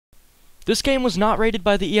This game was not rated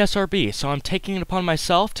by the ESRB, so I'm taking it upon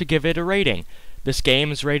myself to give it a rating. This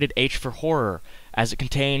game is rated H for horror, as it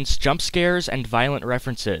contains jump scares and violent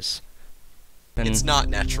references. And it's not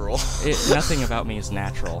natural. Nothing about me is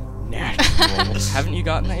natural. Natural. Haven't you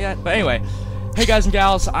gotten that yet? But anyway, hey guys and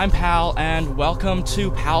gals, I'm Pal, and welcome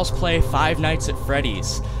to PalsPlay Five Nights at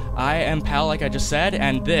Freddy's. I am Pal, like I just said,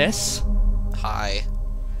 and this... Hi.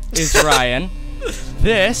 ...is Ryan.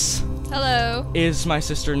 This... Hello. ...is my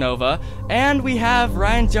sister Nova, and we have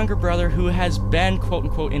Ryan's younger brother who has been,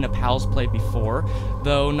 quote-unquote, in a PalsPlay before,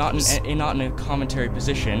 though not in a commentary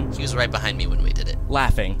position. He was right behind me when we did it.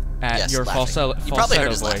 Laughing at your falsetto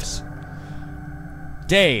voice.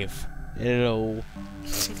 Dave. Hello.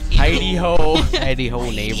 Heidi ho. Heidi ho,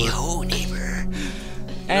 neighbor. Heidi ho, neighbor.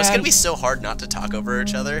 It's gonna be so hard not to talk over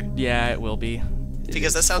each other. Yeah, it will be.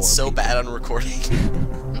 Because that sounds so bad on recording.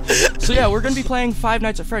 So yeah, we're going to be playing Five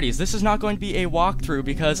Nights at Freddy's. This is not going to be a walkthrough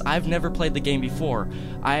because I've never played the game before.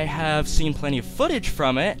 I have seen plenty of footage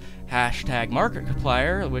from it. Hashtag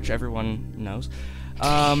Markiplier, which everyone knows.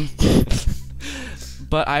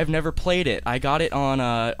 But I've never played it. I got it on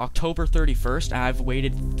October 31st, and I've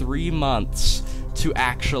waited 3 months to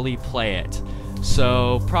actually play it.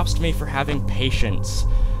 So props to me for having patience.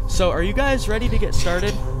 So are you guys ready to get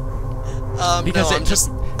started? Because no,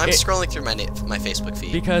 I'm scrolling through my Facebook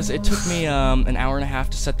feed. Because it took me an hour and a half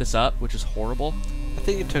to set this up, which is horrible. I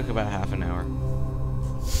think it took about half an hour.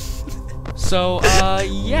 So,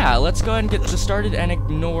 yeah, let's go ahead and get this started and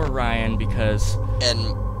ignore Ryan because... And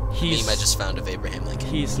meme I just found of Abraham Lincoln.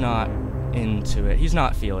 He's not into it. He's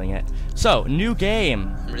not feeling it. So, new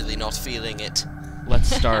game. I'm really not feeling it. Let's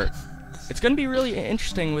start. It's going to be really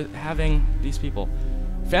interesting with having these people.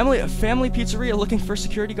 Family pizzeria looking for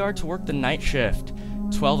security guard to work the night shift.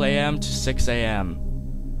 12 a.m. to 6 a.m.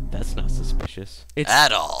 That's not suspicious.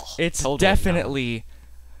 At all. It's totally definitely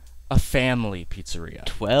a family pizzeria.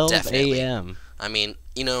 12 a.m. I mean,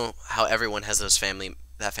 you know how everyone has that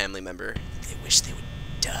family member. They wish they would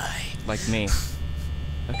die. Like me.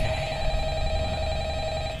 Okay.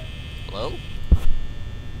 Hello?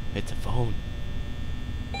 It's a phone.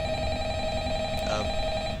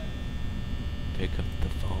 Pick up the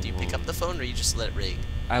phone. Do you pick up the phone or you just let it ring?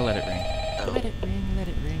 I let it ring. Oh. Let it ring, let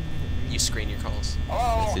it ring, let it ring. You screen your calls.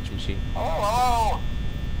 Hello? Message machine. Hello?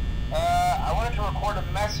 I wanted to record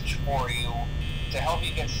a message for you to help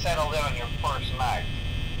you get settled in on your first night.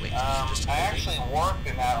 Wait, I actually worked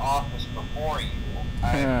in that office before you.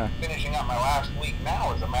 I'm finishing up my last week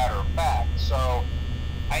now, as a matter of fact, so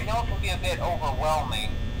I know it can be a bit overwhelming,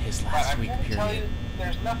 His but last I'm week here to tell period. you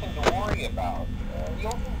there's nothing to worry about.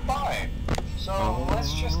 You'll be fine. So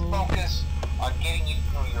let's just focus on getting you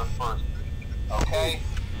through your first week, okay?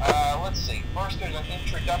 Let's see. First, there's an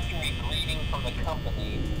introductory greeting from the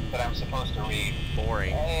company that I'm supposed to read.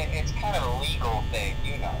 Boring. It's kind of a legal thing,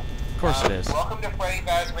 you know. Of course it is. Welcome to Freddy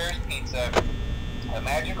Fazbear's Pizza, a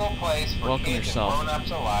magical place for kids and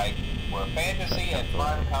grown-ups alike, where fantasy and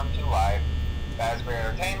fun come to life. Fazbear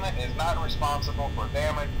Entertainment is not responsible for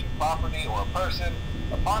damage to property or person.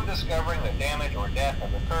 Upon discovering that damage or death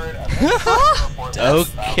has occurred,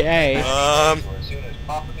 okay. As soon as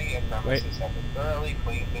property and premises have been thoroughly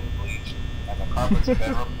cleaned and bleached, and the carpets have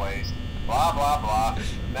been replaced, blah blah blah.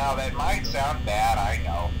 Now that might sound bad, I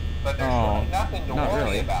know, but there's really nothing to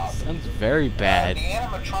worry about. Sounds very bad. The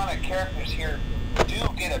animatronic characters here do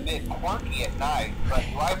get a bit quirky at night, but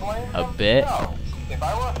do I blame them? A bit? No. If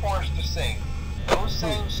I were forced to sing those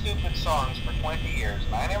same stupid songs for 20 years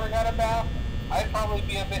and I never got a bath, I'd probably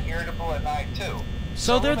be a bit irritable at night too.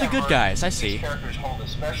 So they're the good guys, I see. These characters hold a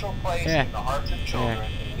special place in the hearts of children,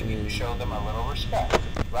 and we need to show them a little respect,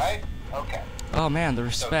 right? Okay. Oh man, the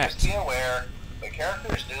respect. So just be aware, the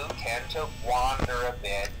characters do tend to wander a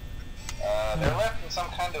bit. They're left in some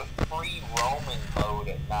kind of free roaming mode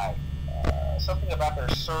at night. Something about their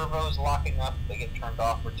servos locking up if they get turned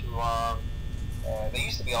off for too long. They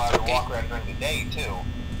used to be allowed to walk around during the day too,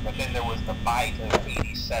 but then there was the bite of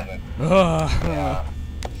 87.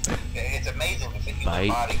 It's amazing that the human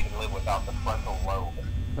body can live without the frontal lobe.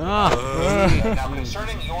 Now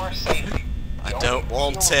concerning your safety, I don't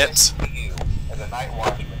want it. To you as a night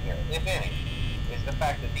watchman here, if any, is the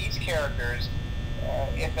fact that these characters,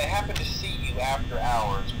 if they happen to see you after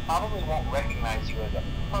hours, probably won't recognize you as a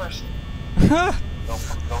person.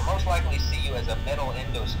 They'll most likely see you as a metal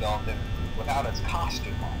endoskeleton without its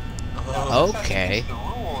costume on. Now, okay. The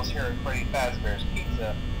rules here at Freddy Fazbear's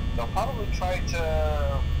Pizza, they'll probably try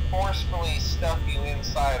to forcefully stuff you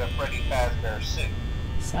inside a Freddy Fazbear suit.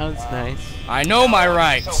 Sounds nice. I know my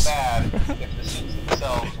rights. So bad if the suits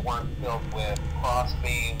themselves weren't filled with cross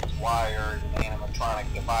beams, wires, and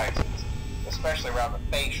animatronic devices. especially around the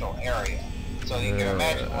facial area. So you can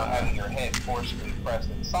imagine how having your head forcefully pressed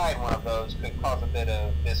inside one of those could cause a bit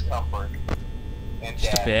of discomfort and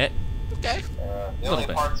Just a death. bit. Okay. The only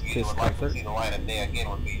parts of you that would like to see the light of day again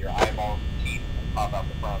would be your eyeballs and teeth that pop out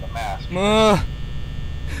the front of the mask.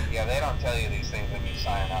 Yeah, they don't tell you these things when you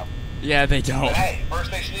sign up. Yeah, they But don't. hey, first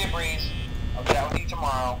station of the breeze. I'll chat with you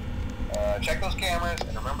tomorrow. Check those cameras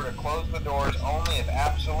and remember to close the doors only if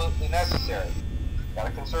absolutely necessary.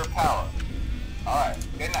 Gotta conserve power. Alright,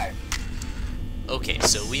 good night. Okay,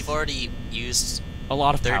 so we've already used A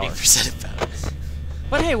lot of power. 30% of power.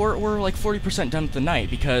 But hey, we're like 40% done with the night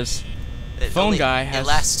because phone guy has. It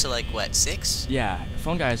lasts to like what, 6? Yeah,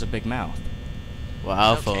 phone guy has a big mouth.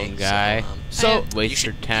 Wow, Okay, phone guy. So Waste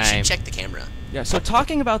your You time. should check the camera. yeah, so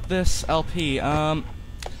talking about this LP,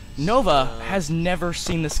 Nova has never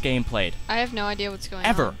seen this game played I have no idea what's going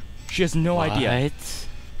ever. on. She has no idea. What?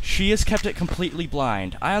 She has kept it completely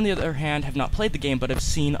blind. I, on the other hand, have not played the game, but have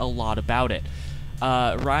seen a lot about it.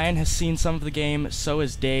 Ryan has seen some of the game, so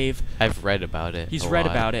has Dave. I've read about it. He's a read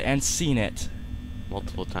lot, about it and seen it.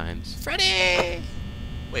 multiple times. Freddy!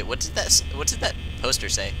 Wait, what did that poster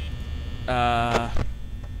say?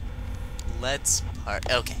 Let's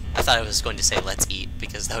part. Okay, I thought I was going to say let's eat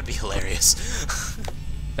because that would be hilarious.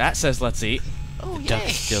 That says let's eat. Oh, The yay!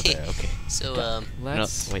 duck's still there. Okay. So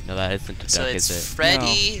Let's. No, wait, no, that isn't a so duck, it's is it?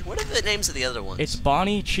 Freddy. What are the names of the other ones? It's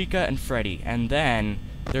Bonnie, Chica, and Freddy, and then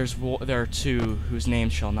there are two whose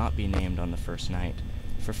names shall not be named on the first night,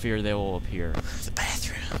 for fear they will appear. the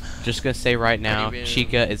bathroom. Just gonna say right now, Pretty real.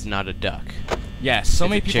 Chica is not a duck. Yes, so It's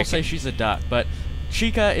many a people chicken. say she's a duck, but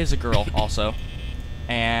Chica is a girl also,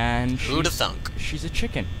 and Who'da thunk? she's a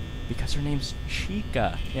chicken because her name's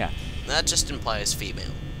Chica. Yeah, That just implies female.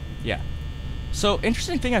 yeah. So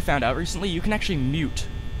interesting thing I found out recently: you can actually mute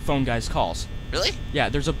phone guy's calls. Really? Yeah,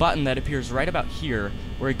 there's a button that appears right about here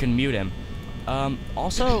where you can mute him.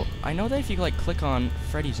 Also, I know that if you like click on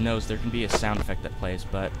Freddy's nose, there can be a sound effect that plays,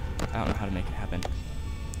 but I don't know how to make it happen. Did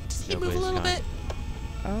he move a Nobody's little gone. bit?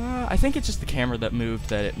 I think it's just the camera that moved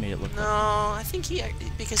that it made it look No, I think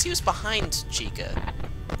because he was behind Chica.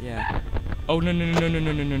 like. Yeah. Oh no no no no no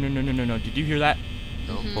no no no no no no no! Did you hear that?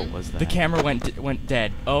 No. What was that? The camera went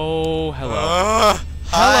dead. Oh hello.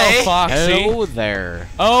 Hi. Hello Foxy. Hello there.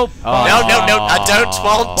 Oh. No, no, no! I don't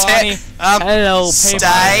want Bonnie. it. Hello, Hey,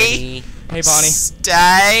 stay. Hey Bonnie,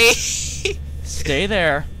 Stay. stay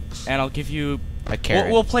there, and I'll give you. A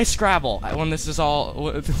carrot. We'll play Scrabble when this is all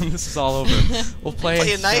when this is all over. We'll play.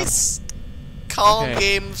 Play a nice, calm Okay.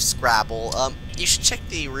 game of Scrabble. You should check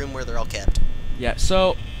the room where they're all kept. Yeah.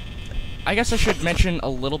 So, I guess I should mention a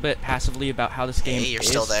little bit passively about how this game Hey, you're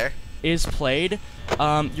still there. is played.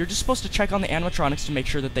 You're just supposed to check on the animatronics to make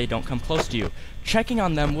sure that they don't come close to you. Checking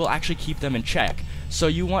on them will actually keep them in check. So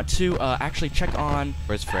you want to actually check on.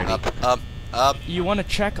 Where's Freddy? Up. You want to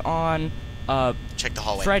check on Check the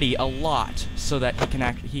hallway. Freddy a lot so that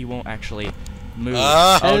he won't actually move.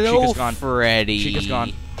 Hello, Chica's gone. Freddy. Chica's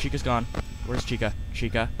gone. Chica's gone. Where's Chica?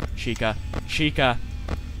 Chica.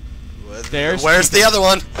 There's Where's the other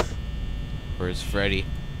one? Where's Freddy?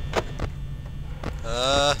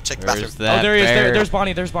 Check the Where's bathroom. that Oh, there he is. bear?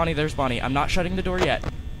 There's Bonnie. I'm not shutting the door yet,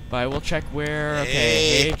 but I will check where.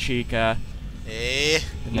 Okay, hey Chica. Hey.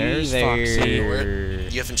 And there's Hey Foxy. there.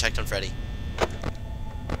 You haven't checked on Freddy.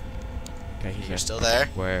 Okay, he's there. You're still there.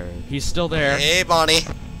 Where? He's still there. Hey, Bonnie.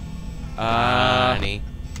 Bonnie.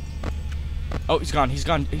 Oh, he's gone.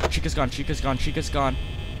 Chica's gone.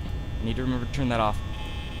 I need to remember to turn that off.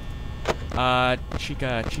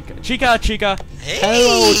 Chica. Hey.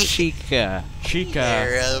 Hello, Chica.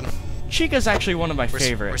 There, Chica's actually one of my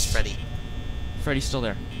favorites. Where's Freddy? Freddy's still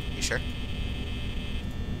there. You sure?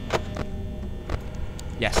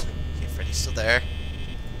 Yes. Okay, Freddy's still there.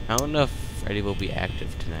 I don't know if Freddy will be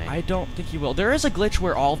active tonight. I don't think he will. There is a glitch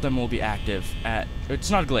where all of them will be active at. It's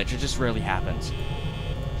not a glitch. It just rarely happens.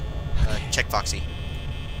 Check Foxy.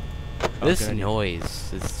 This good.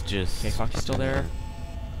 noise is just. Okay, Foxy's still there.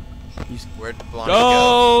 He's. Where'd Bonnie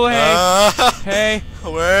Oh, go? hey. Hey.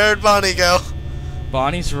 Where'd Bonnie go?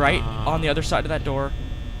 Bonnie's right on the other side of that door.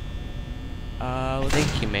 I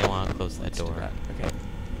think you may want to close that Let's do door. that. Okay.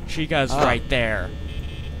 Chica's Oh. right there.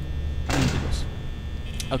 I'm gonna do this.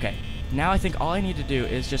 Okay. Now I think all I need to do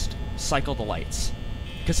is just cycle the lights.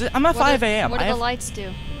 Because I'm at 5 a.m. What do I the have- lights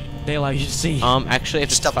do? They allow you to see. Actually, if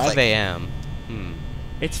it's Just double 5 click. a.m.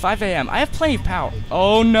 It's 5 a.m. I have plenty of power.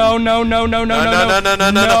 Oh, no. No.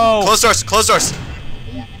 Close doors.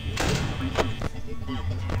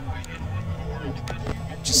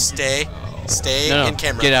 Just stay No, in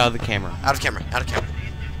camera. get out of the camera. Out of camera.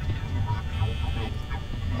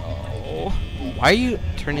 Oh. Why are you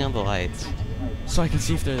turning on the lights? so I can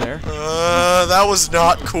see if they're there. That was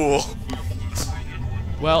not cool.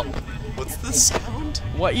 Well, What's the sound?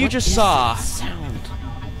 what you just saw. Sound.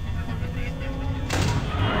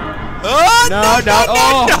 No.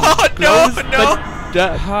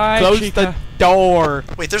 Hi, Close Chica. the door.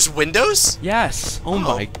 Wait, there's windows? Yes. Oh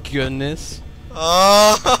my goodness.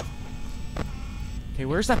 Okay,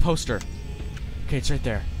 where's that poster? Okay, it's right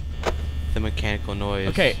there. The mechanical noise.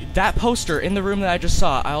 Okay, that poster in the room that I just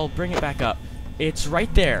saw, I'll bring it back up. It's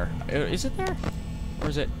right there. Is it there? Or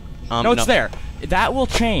is it? No, it's there. That will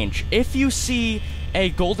change. If you see a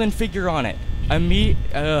golden figure on it,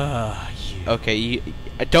 Okay,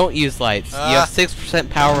 don't use lights. You have 6%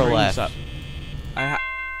 power left.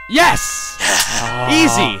 Yes!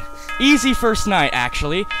 Easy! Easy first night,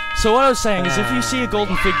 actually. So what I was saying is if you see a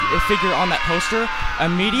golden figure on that poster,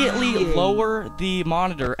 immediately lower the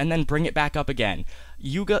monitor and then bring it back up again.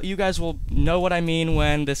 You guys will know what I mean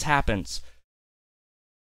when this happens.